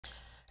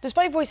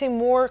Despite voicing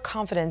more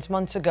confidence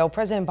months ago,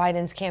 President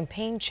Biden's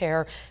campaign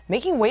chair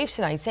making waves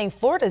tonight, saying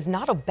Florida is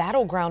not a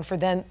battleground for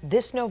them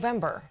this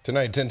November.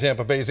 Tonight, 10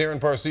 Tampa Bay's Aaron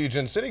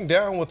Parsegian sitting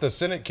down with a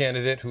Senate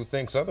candidate who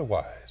thinks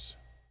otherwise.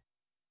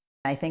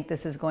 I think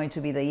this is going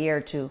to be the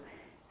year to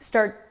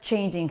start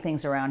changing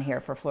things around here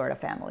for Florida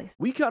families.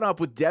 We caught up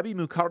with Debbie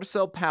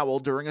Mucarsel-Powell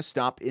during a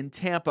stop in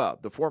Tampa.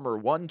 The former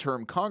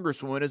one-term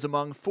congresswoman is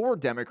among 4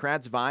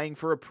 Democrats vying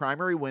for a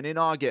primary win in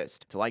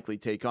August to likely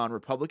take on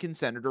Republican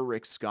Senator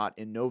Rick Scott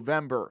in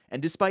November.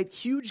 And despite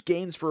huge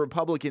gains for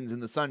Republicans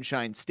in the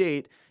Sunshine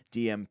State,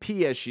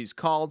 DMP, as she's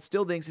called,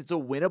 still thinks it's a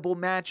winnable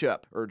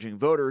matchup, urging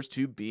voters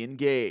to be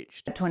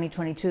engaged. In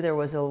 2022, there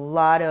was a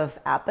lot of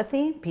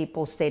apathy.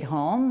 People stayed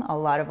home. A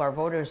lot of our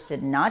voters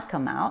did not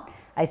come out.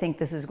 I think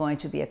this is going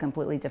to be a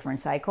completely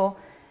different cycle.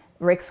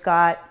 Rick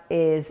Scott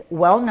is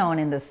well known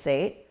in the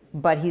state,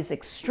 but he's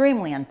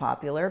extremely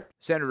unpopular.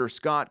 Senator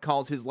Scott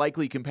calls his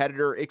likely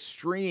competitor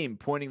extreme,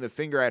 pointing the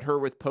finger at her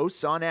with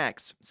posts on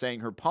X,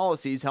 saying her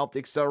policies helped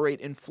accelerate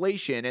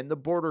inflation and the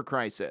border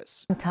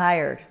crisis. I'm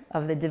tired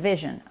of the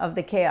division, of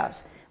the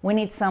chaos. We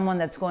need someone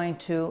that's going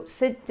to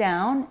sit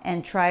down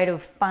and try to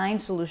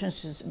find solutions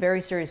to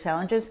very serious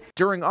challenges.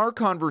 During our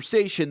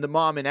conversation, the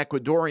mom, an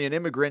Ecuadorian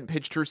immigrant,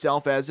 pitched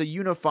herself as a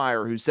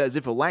unifier who says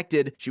if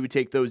elected, she would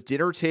take those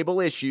dinner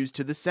table issues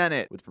to the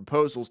Senate with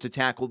proposals to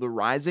tackle the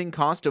rising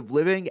cost of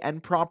living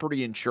and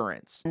property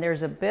insurance. And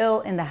there's a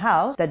bill in the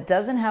House that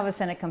doesn't have a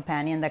Senate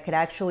companion that could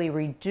actually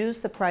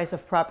reduce the price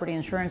of property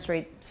insurance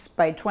rates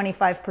by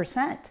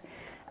 25%.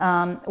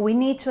 We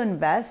need to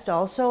invest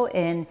also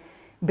in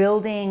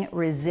building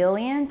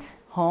resilient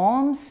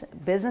homes,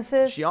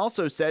 businesses. She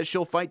also says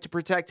she'll fight to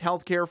protect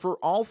health care for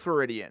all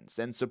Floridians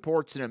and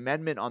supports an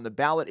amendment on the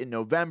ballot in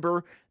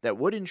November that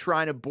would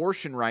enshrine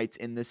abortion rights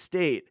in the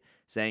state,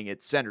 saying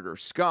it's Senator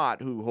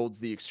Scott who holds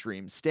the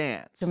extreme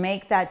stance. To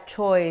make that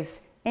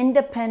choice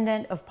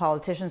independent of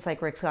politicians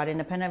like Rick Scott,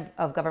 independent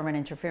of government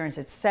interference,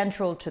 it's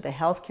central to the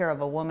health care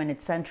of a woman.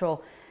 It's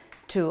central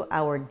to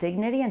our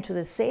dignity and to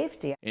the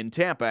safety. In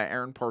Tampa,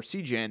 Aaron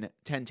Parsegian,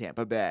 10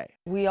 Tampa Bay.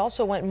 We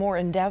also went more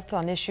in depth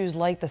on issues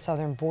like the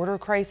southern border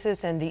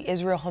crisis and the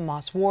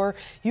Israel-Hamas war.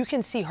 You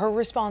can see her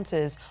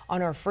responses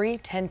on our free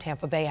 10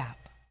 Tampa Bay app.